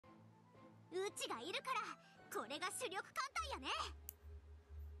ちがいるからこれが主力艦隊やね。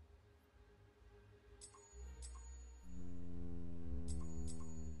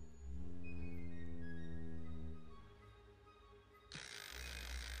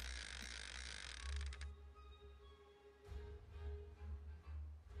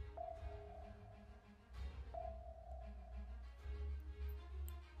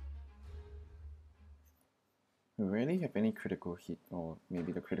We really have any critical hit, or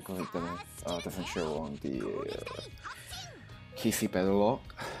maybe the critical hit doesn't show on the KC battle log.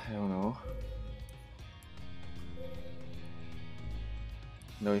 I don't know.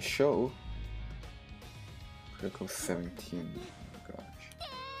 No, it show critical 17.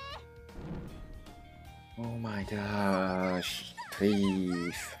 Oh my gosh!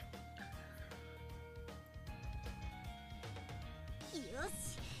 Please.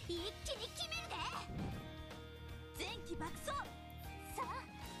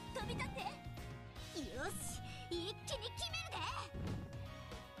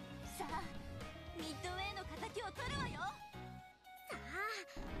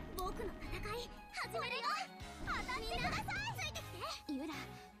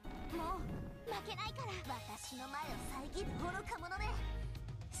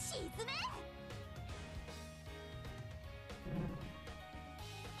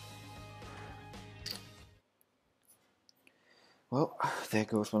 'Well, there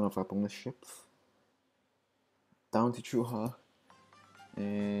goes one of our bonus ships. Down to Chuha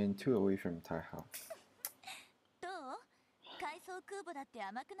and 2 away from Taiha. どう？海藻空母だって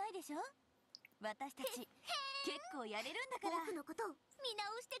甘くないでしょ？私たち結構やれるんだから。僕のこと見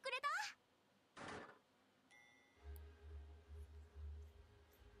直してくれた？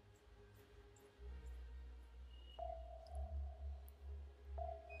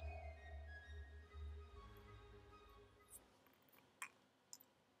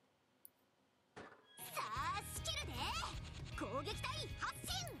さあスキルで攻撃隊発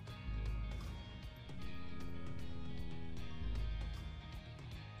進。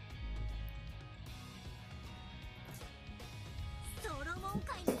ソロモン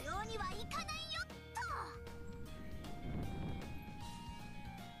界のようにはいかないよっ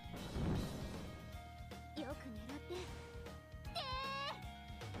と。よく狙って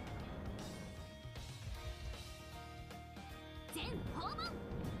全訪問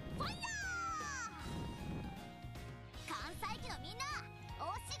ファイヤー。関西機のみんなお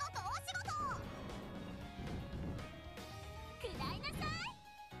仕事お仕事くらいなさい。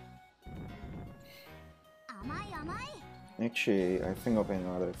甘い甘い。 Actually, I think of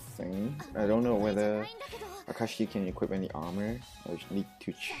another thing. I don't know whether Akashi can equip any armor. I need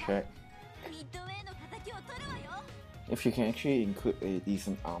to check. If she can actually include a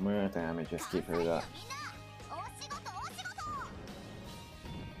decent armor, then I might just give her that.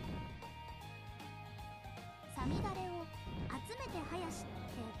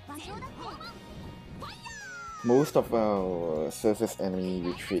 Most of our surface enemy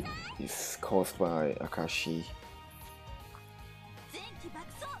retreat is caused by Akashi.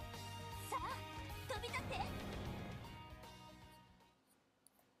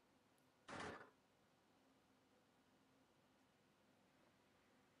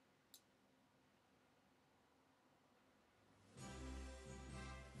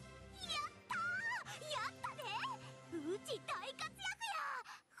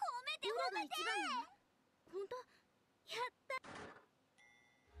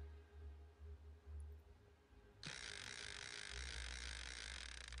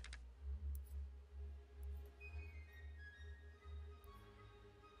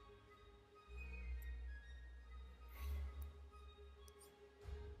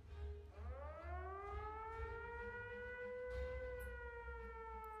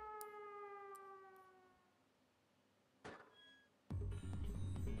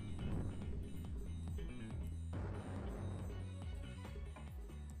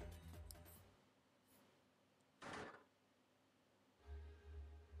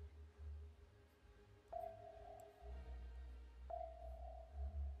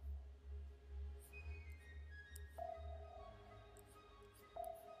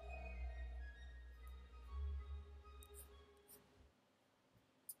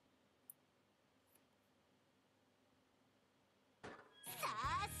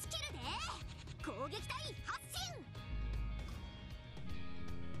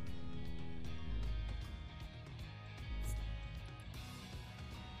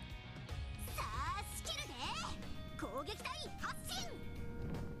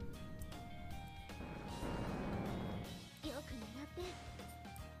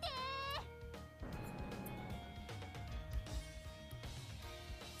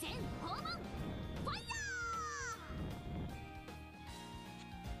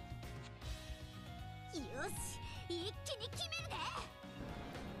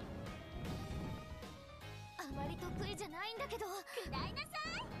 だけど。くらいなさ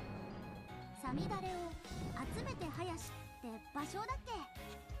い。サミダレを集めて林って場所だっけ。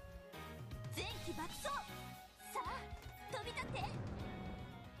前期爆走。さあ飛び立って。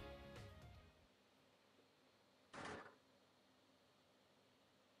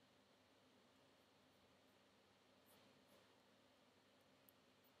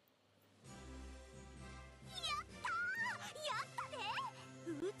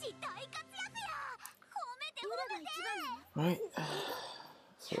Right.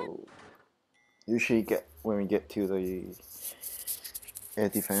 So usually when we get to the air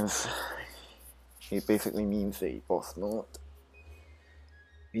defense, it basically means a boss mode.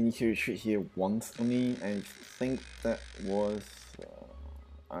 We need to retreat here once only. I think that was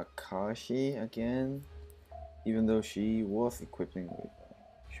Akashi again, even though she was equipped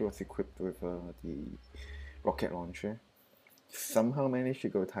with the rocket launcher. Somehow managed to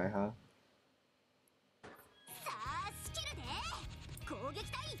go Taiha.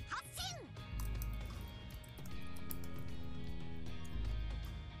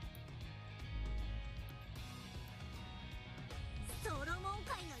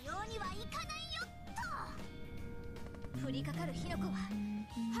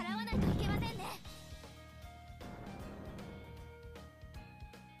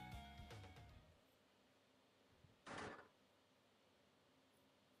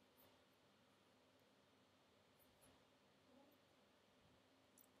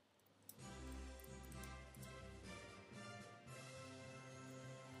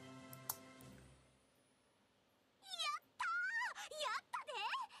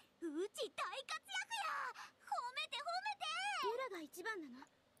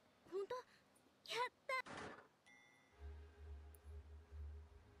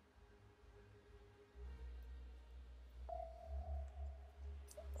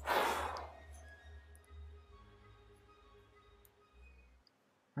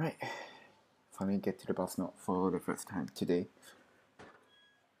 Right, finally get to the boss mode for the first time today.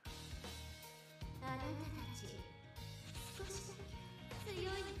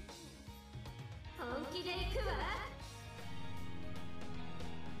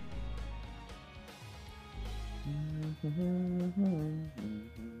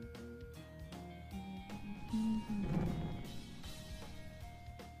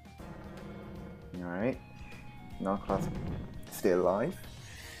 Alright, now class stay alive.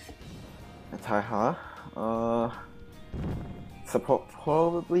 Taiha, support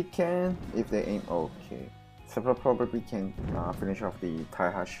probably can if they aim. Okay, support probably can finish off the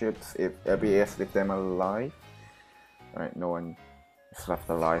Taiha ships if LBS leave them alive. Alright, no one is left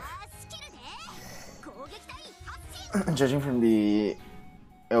alive. Judging from the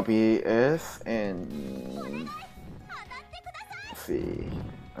LBS and let's see.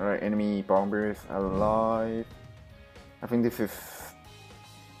 Alright, enemy bombers alive. I think this is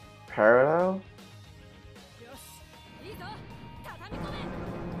parallel?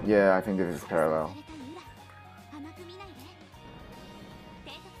 Yeah, I think this is parallel.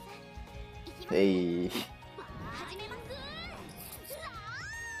 Hey.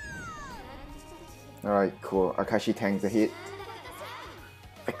 Alright, cool. Akashi tanks a hit.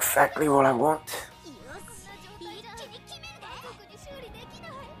 Exactly what I want.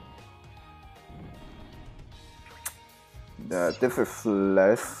 This is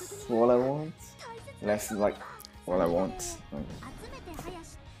less what I want. Less like what I want.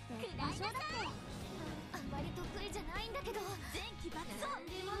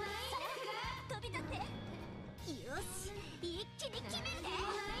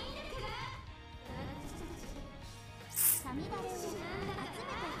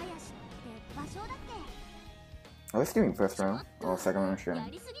 Are we doing first round or second round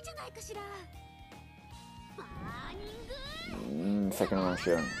Shen? Second round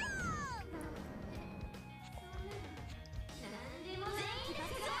Shen.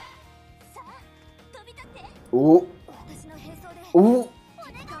 Ooh! Ooh!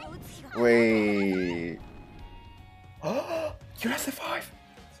 Wait! You have survived!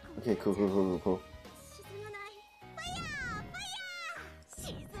 Okay, cool.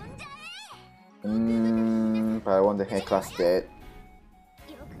 But I want the hair class dead.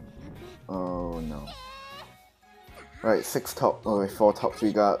 Oh no. Right, 4 tops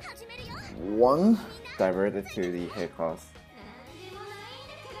we got. 1 diverted to the hair class.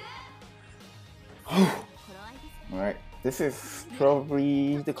 Alright, this is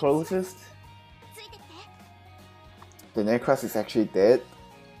probably the closest. The hair class is actually dead.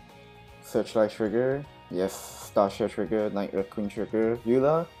 Searchlight trigger. Yes, Starshare trigger, Night Raccoon trigger.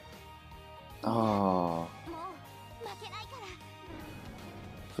 Yula. Ah,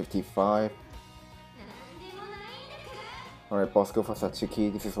 55. Alright, boss go for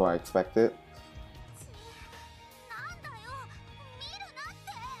Satsuki. This is what I expected.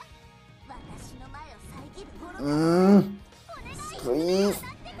 Please.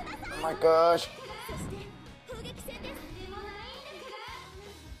 Oh my gosh.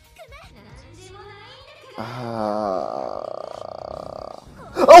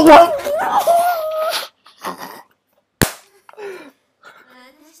 Oh what?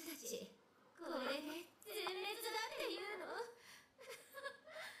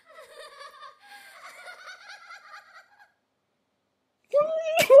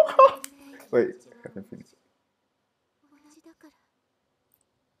 Wait, I haven't finished.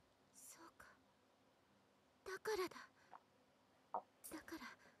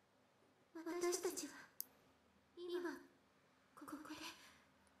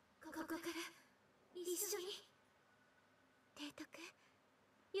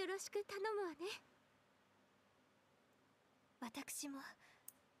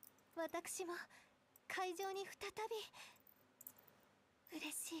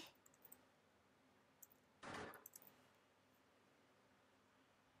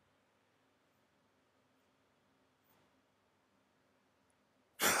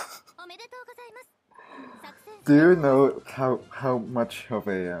 Do you know how much of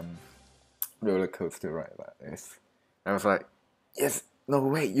a roller coaster ride that is? I was like, yes, no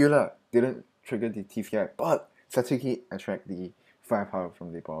wait, Eula didn't trigger the TCI, but Satsuki attract the firepower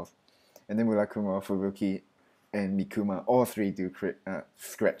from the boss, and then Murakuma, Furuki, and Mikuma, all three do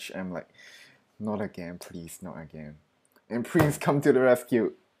scratch. I'm like, not again, please, not again. And Prince come to the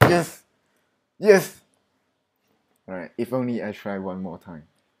rescue. Yes, yes. Alright, if only I try one more time.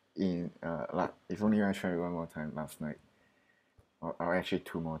 If only I tried one more time last night, or actually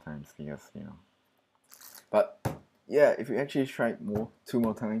 2 more times, because you know. But yeah, if we actually tried 2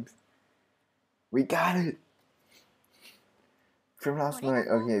 more times, we got it from last night.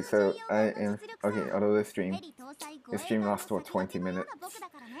 Okay, so I am okay. Although the stream lasts for 20 minutes.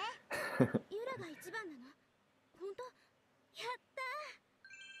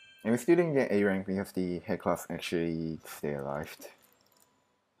 And we still didn't get A rank because the head class actually stay alive.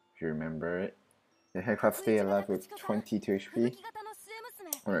 If you remember it, the head class stay alive with 22 HP.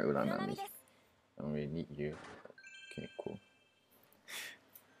 Alright, Uranami. I don't really need you. Okay, cool.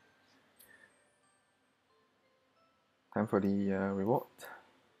 Time for the reward.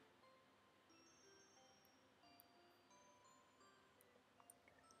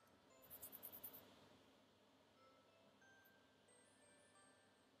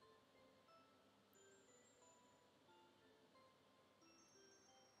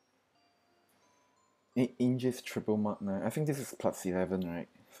 Inges triple Mach 9. I think this is plus 11, right?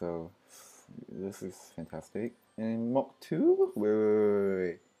 So this is fantastic. And Mach 2?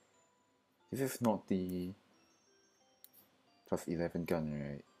 Wait. This is not the plus 11 gun,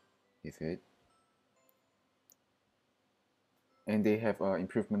 right? Is it? And they have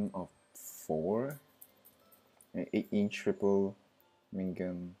improvement of 4. An 8-inch triple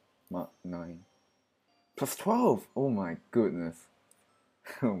minigun Mach 9. Plus 12! Oh my goodness.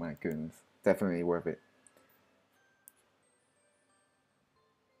 Oh my goodness. Definitely worth it.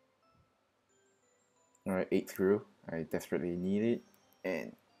 Alright, 8 through. I desperately need it.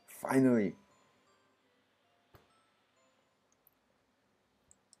 And finally!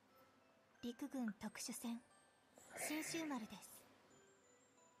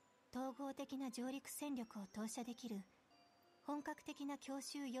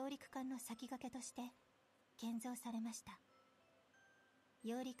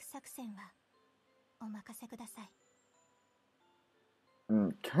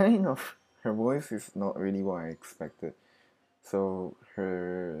 Kind of. Her voice is not really what I expected. So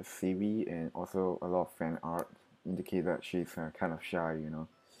her CV and also a lot of fan art indicate that she's kind of shy, you know.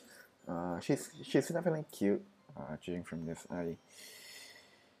 She's definitely cute. Judging from this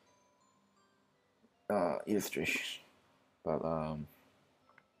illustration, but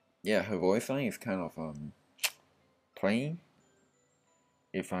yeah, her voice line is kind of plain,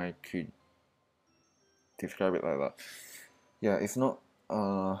 if I could describe it like that. Yeah, it's not.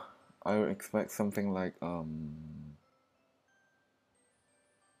 I would expect something like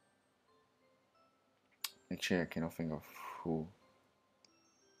Actually, I cannot think of who.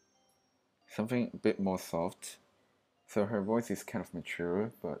 Something a bit more soft. So her voice is kind of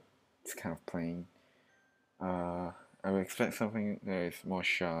mature, but it's kind of plain. I would expect something that is more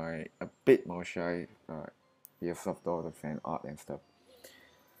shy, a bit more shy, because of all the fan art and stuff.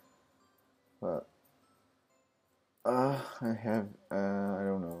 But I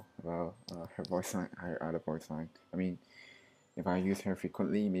don't know about her voice line, her other voice line. I mean, if I use her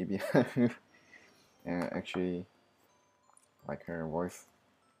frequently, maybe actually like her voice.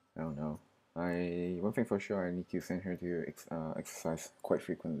 I don't know. One thing for sure, I need to send her to exercise quite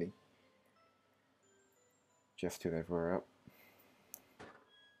frequently, just to level her up.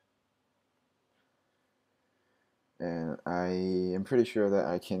 And I am pretty sure that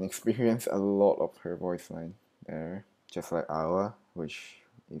I can experience a lot of her voice line there, just like Awa, which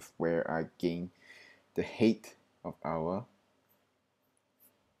is where I gain the hate of Awa.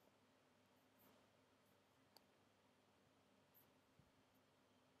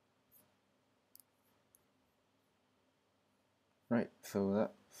 Right, so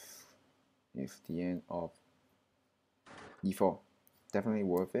that is the end of E4. Definitely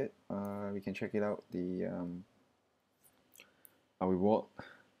worth it. We can check it out, the our reward,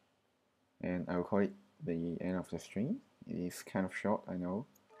 and I will call it the end of the stream. It is kind of short, I know,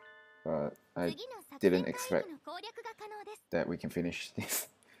 but I didn't expect that we can finish this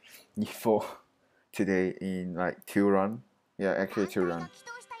E4 today in like 2 run. Yeah, actually 2 run.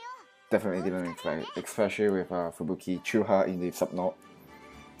 Definitely didn't expect it, especially with Fubuki Chuha in the sub-note.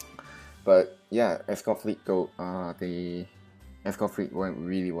 But yeah, Escort Fleet go. The Escort Fleet went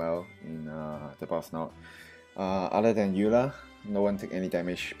really well in the boss note. Other than Yula, no one took any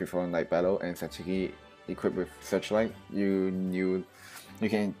damage before night battle, and Satsuki equipped with Searchlight. You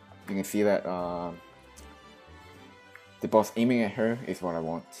can see that the boss aiming at her is what I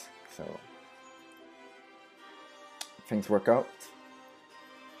want. So things work out.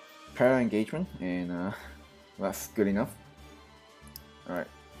 Parallel engagement, and that's good enough. Alright,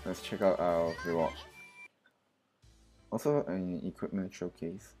 let's check out our reward. Also an equipment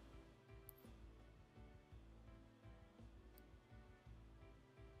showcase.